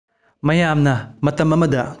Mayamna matam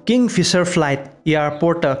amada Kingfisher flight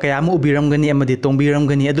airport kaya mo ubiramgani amadi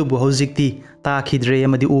tongbiramgani adubu hojikti takhidre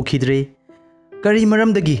amadi ukhidre Kari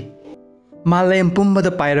Maramdgi Malayam pumbada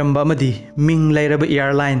pairamba amadi ming lairaba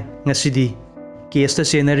airline ngasidi case ta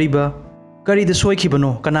Chenaribno Kari da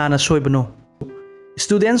Soikhibno kanana soibno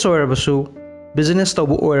students oirabasu business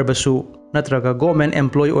taubu oirabasu natraga government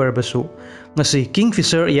employee oirabasu ngasi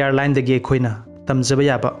Kingfisher airline dagi khoina tamjaba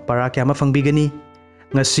yaba para kya ma fangbigani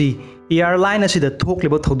ngasi airline asida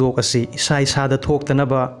thokliba thodok asi isa isa da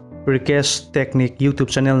thoktanaba RIKESH technique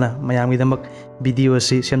YouTube channel na mayamgi damak video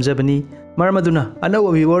asi semjabani maramaduna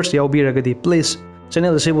anawa viewers yaubiragadi please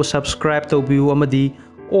channel asibu subscribe toubiyu amadi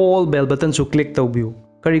all bell button su click toubiyu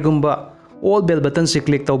karigumba all bell button si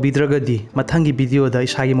click taubidragadi mathangi video da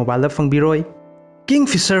isagi mobile da fangbiroi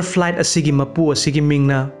Kingfisher flight asigi mapu asigi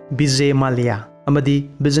mingna Vijay amadi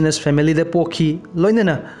business family da pokhi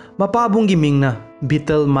loinana mapabungi mingna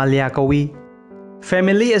mallya kawi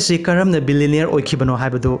family asi Karamna billionaire oikhibno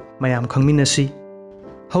haibado mayam khangminasi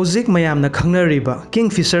hauzik mayamna khangnariba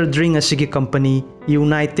Kingfisher drink asigi company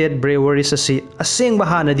United Breweries asi asengba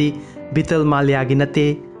hanadi mallya gi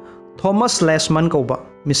nate Thomas Lesman kauba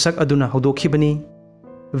misak aduna hodokhibani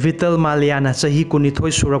mallya na sahi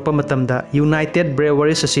kunithoi surakpa matamda United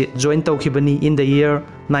Breweries asi join taukhibani in the year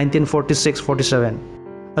 1946-47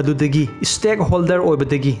 adudagi stakeholder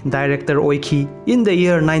oibadagi director oikhi in the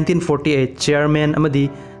year 1948 chairman amadi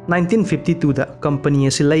 1952 da company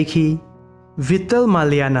asi laikhi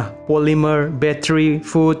mallya na polymer battery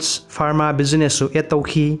foods pharma business su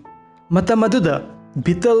etauki matam aduda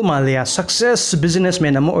mallya success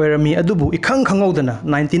businessman amo oirami adubu ikhang khangaudana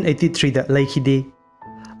 1983 da laikhide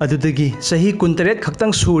adudagi sahi kuntaret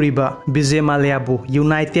khaktang suriba mallya bu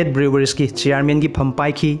United Breweries ki chairman gi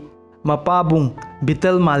phampaikhi mapabung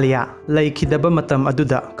mallya laikhidaba matam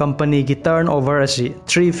aduda company gi turnover asi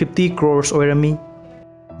 350 crores oirami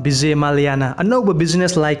mallya na anauba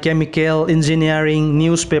business like chemical engineering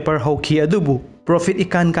newspaper hauki adubu profit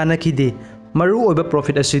ikan kanakide maru oiba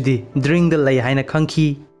profit asidi drink the lay haina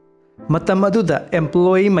khangki matam aduda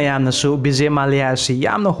employee mayamna su mallya asi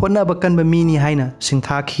yamna honaba kanba mini haina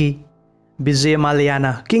singthakhi mallya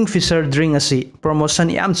na Kingfisher drink asi promotion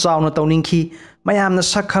yam chauna tawningki mayamna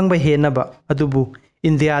sakhangba henaba adubu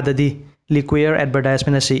India dadi liquor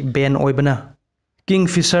advertisement asi ban oibana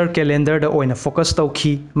Kingfisher calendar da oina focus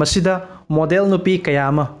tauki masida model nupi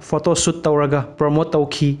kayama photo shoot tawraga promote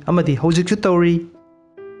tauki amadi hojikchu tawri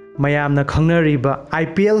mayamna khangnariba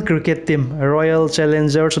IPL cricket team Royal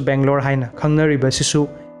Challengers Bangalore haina khangnariba sisu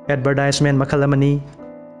advertisement makhalamani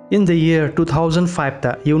in the year 2005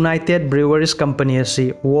 da United Breweries Company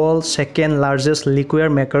asi world second largest liquor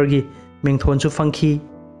maker gi mingthonchu fangki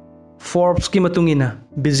Forbes ki matungina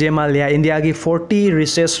mallya India gi 40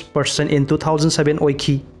 richest person in 2007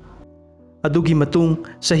 oikhi adugi matung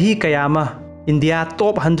sahi kayama India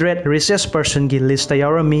top 100 richest person gi list ta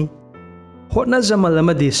yaurami hotna jamal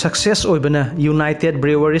amadi success oibana United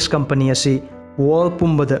Breweries Company asi world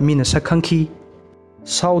pumbada mina sakhangki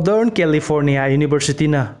Southern California University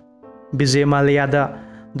na mallya da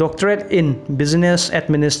doctorate in business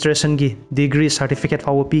administration gi degree certificate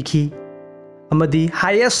fawo pikhi amadi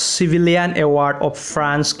highest civilian award of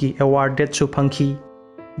France ki awarded chu phangki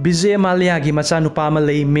mallya gi macha nupa ma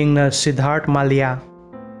lei mingna Siddharth Mallya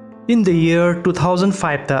in the year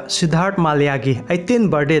 2005 da Siddharth Mallya gi 18th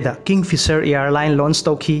birthday da Kingfisher airline launch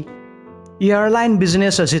tauki airline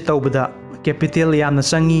business asi taubada capital yamna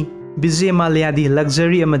changi mallya di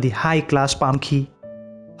luxury amadi high class pamki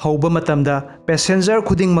hauba matamda passenger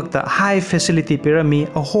khuding makta high facility pirami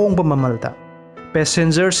ahongba mamalda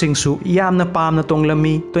passenger singsu yamna pamna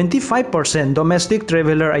tonglami 25% domestic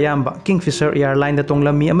traveler ayamba Kingfisher airline da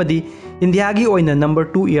tonglami amadi India gi oina number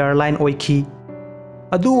 2 airline oikhi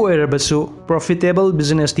adu oirabasu profitable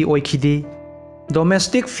business ti oikhidi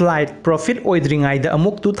domestic flight profit oidringai da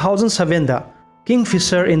amuk 2007 da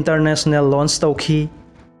Kingfisher International launch tauki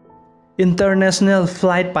international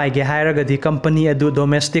flight paige hairagadi company adu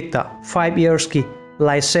domestic ta 5 years ki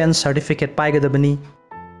license certificate paigadabani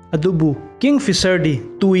adubu Kingfisher di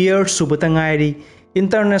 2 years subatangairi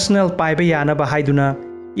international paiba yanaba haiduna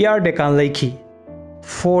air dekan laiki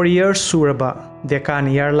 4 years suraba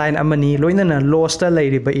dekan airline amani loinana loss ta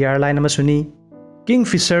lairiba airline amasuni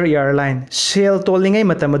Kingfisher airline sale tollingai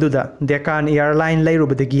matamaduda dekan airline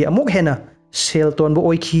lairubadagi amuk hena sale tonbo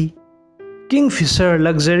oikhi Kingfisher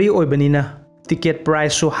luxury oibanina ticket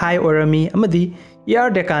price so high orami amadi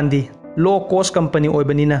air dekan di low cost company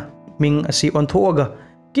oibanina ming asi onthoga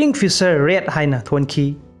Kingfisher rate haina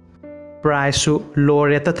thonki price su low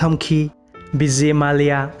rate thamki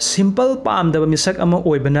mallya simple pam da misak ama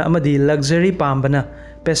oibana amadi luxury pambana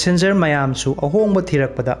passenger mayamsu ahongba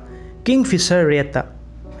thirakpada Kingfisher rate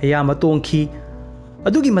ayama tongki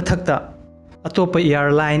adugi mathakta atopa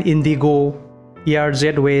airline Indigo Air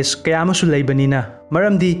Jetways kayamasu leibanina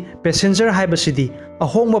maramdi passenger haibasidi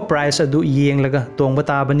ahongba price adu yenglaga tongba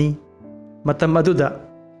tabani matam aduda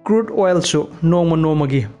crude oil su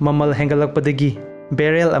nongmagi mamal hengalakpadagi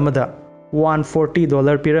barrel amada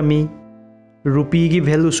 $140 pirami rupee gi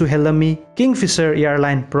value su helami Kingfisher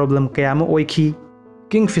airline problem kayama oiki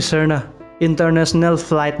Kingfisher na international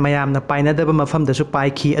flight mayam na painadaba mafamda su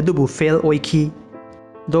paiki adubu fail oiki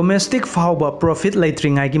domestic fauba profit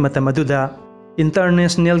laitringai gi matam aduda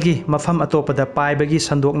international gi mafam atopada paibagi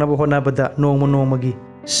sandoknaba honabada nongmagi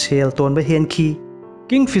sale tonba henki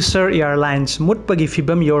Kingfisher Airlines mutpagi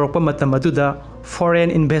fibam Europe matam aduda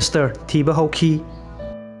foreign investor thiba hauki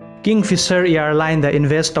Kingfisher Airline da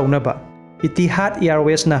invest taunaba Etihad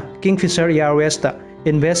Airways na Kingfisher Airways da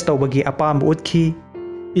invest tawbagi apam utki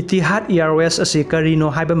Etihad Airways asi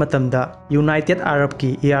Karino haiba matamda United Arab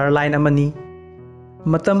ki airline amani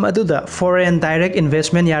matam aduda foreign direct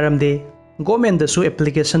investment yaramde government da su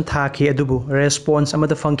application thaki adubu response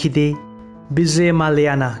amada fangkhide Vijay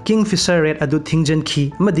Malyana Kingfisher rate adu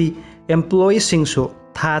thingjanki amadi employee singsu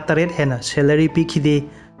tha taret hena salary pikhide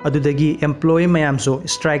adudagi employee mayamso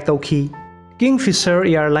strike tawki Kingfisher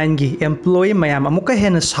airline gi employee mayam amuka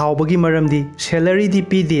hena saubagi maramdi salary di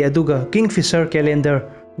pide aduga Kingfisher calendar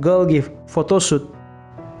girl gi photoshoot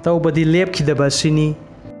tawbadi lepkhidaba sini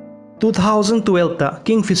 2012 ta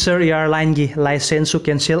Kingfisher airline gi license su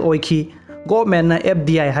cancel oiki government na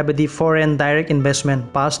FDI habadi foreign direct investment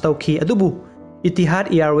pass tawki adubu Etihad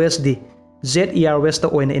Airways di Jet Airways ta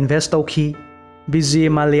oina invest tawki Vijay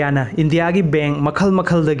Malyana India gi bank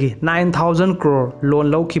makhal dagi 9,000 crore loan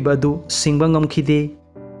lawkhiba adu singba ngamkhide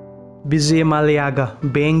Vijay Malyaga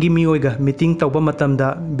bank gi miyoiga meeting tawba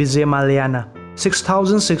matamda Vijay Malyana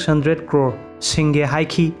 6,600 crore singge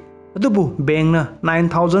haiki adubu bank na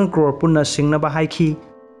 9,000 crore punna singnaba haiki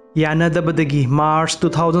yanadabadagi March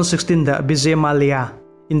 2016 da Vijay Malya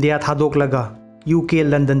India thadoklaga UK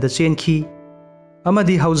London da chenki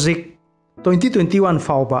amadi hauzik 2021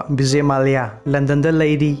 fauba Vijay Malya London da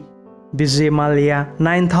lady Vijay Malya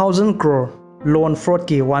 9,000 crore loan fraud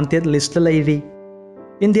ki wanted list da lady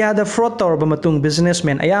India da fraud tawrba matung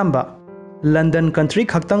businessman ayamba London country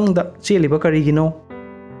khaktang da cheliba karigino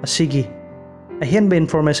asigi ahenba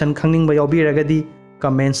information khangning ba yawbiragadi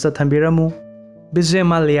comments ta thambiramu Vijay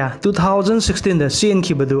Malya 2016 da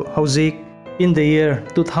chenkhibadu hauzik in the year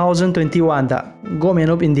 2021 da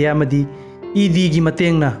government of India madi ED gi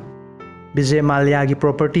matengna Vijay Malya gi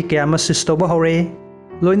property kayama sistoba hore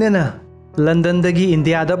loinena London dagi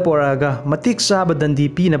India da poraga matik saba dandi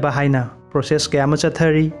pinaba haina process kayama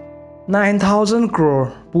chathari 9,000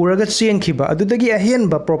 crore puraga chenkhiba adudagi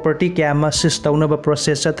ahenba property kayama sistownaba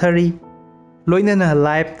process chathari loinena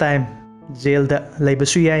lifetime jail da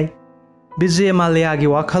leibasu yai Vijay Malya gi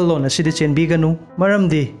wakhallon asidi chenbiganu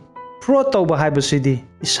maramdi fraud tawba haibasidi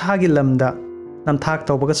isagi lamda namthak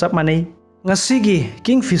tawbaga chap manei ngasigi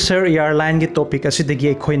Kingfisher airline gi topic asidagi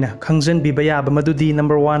ekhoina khangjan bibaya madudi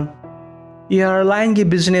number 1 airline gi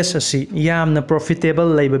business asi yamna profitable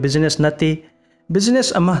leiba business nati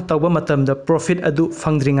business ama tawba matamda profit adu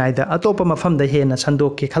fangdringai da atopa mafamda hena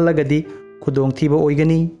sandokki khallagadi khudong thiba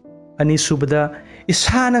oigani ani subada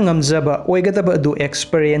isana ngamjaba oigadaba adu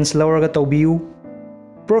experience lauraga toubiyu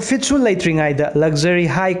profit su laitringai da luxury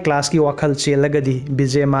high class ki wakhal chelagadi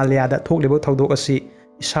Vijay Malya da thoklibo thodok asi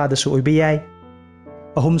isada su oibiyai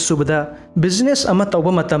ahum subada business ama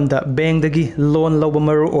tawba matamda bank dagi loan lawba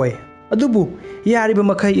maru oi adubu yariba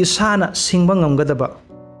makai isana singba ngamgadaba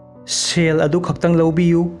sale adu khaktang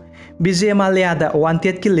lawbiyu Vijay Malya da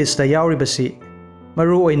wanted ki list da yauribasi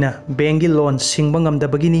maru oina bank gi loan singba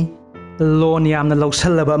ngamdabagini loan yamna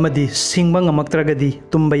lawsallaba amadi singba ngamakragadi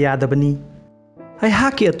tumba yadabani ai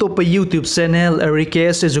haki atopa YouTube channel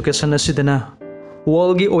RIKESH education asidana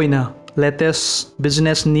world gi oina latest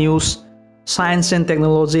business news science and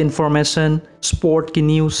technology information sport ki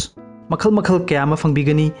news makhal kaya ma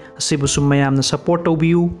fangbigani asibu sumayamna support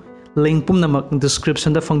toubiyu link pumnamak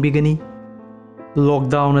description da fangbigani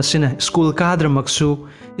lockdown asina school kadramaksu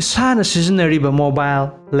isana seasonariba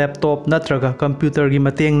mobile laptop natraga computer gi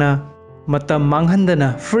matengna matam manghandana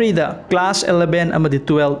free da class 11 amadi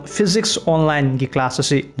 12 physics online gi class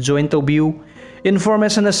asi join toubiyu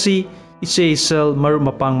information asi ichesal maru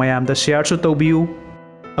mapang mayam da share su toubiyu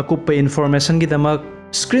akupa information gi damak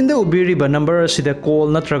screen da ubiriba number asida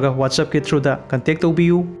call natraga whatsapp ki through da contact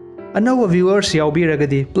toubiyu anawa viewers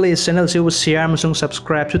yaubiragadi please channel se share masung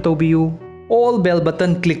subscribe su toubiyu all bell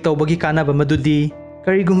button click tawbagi kanaba madudi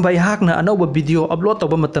karigumbai hakna anawa video upload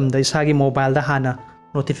tawba matamda isagi mobile da hana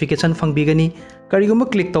notification fangbigani. Kariguma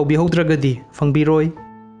click tawbihoudragadi fangbiroi.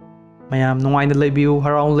 Mayam nungaina lebiu,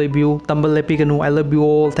 haraun lebiu, tambal lepiganu. I love you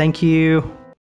all. Thank you.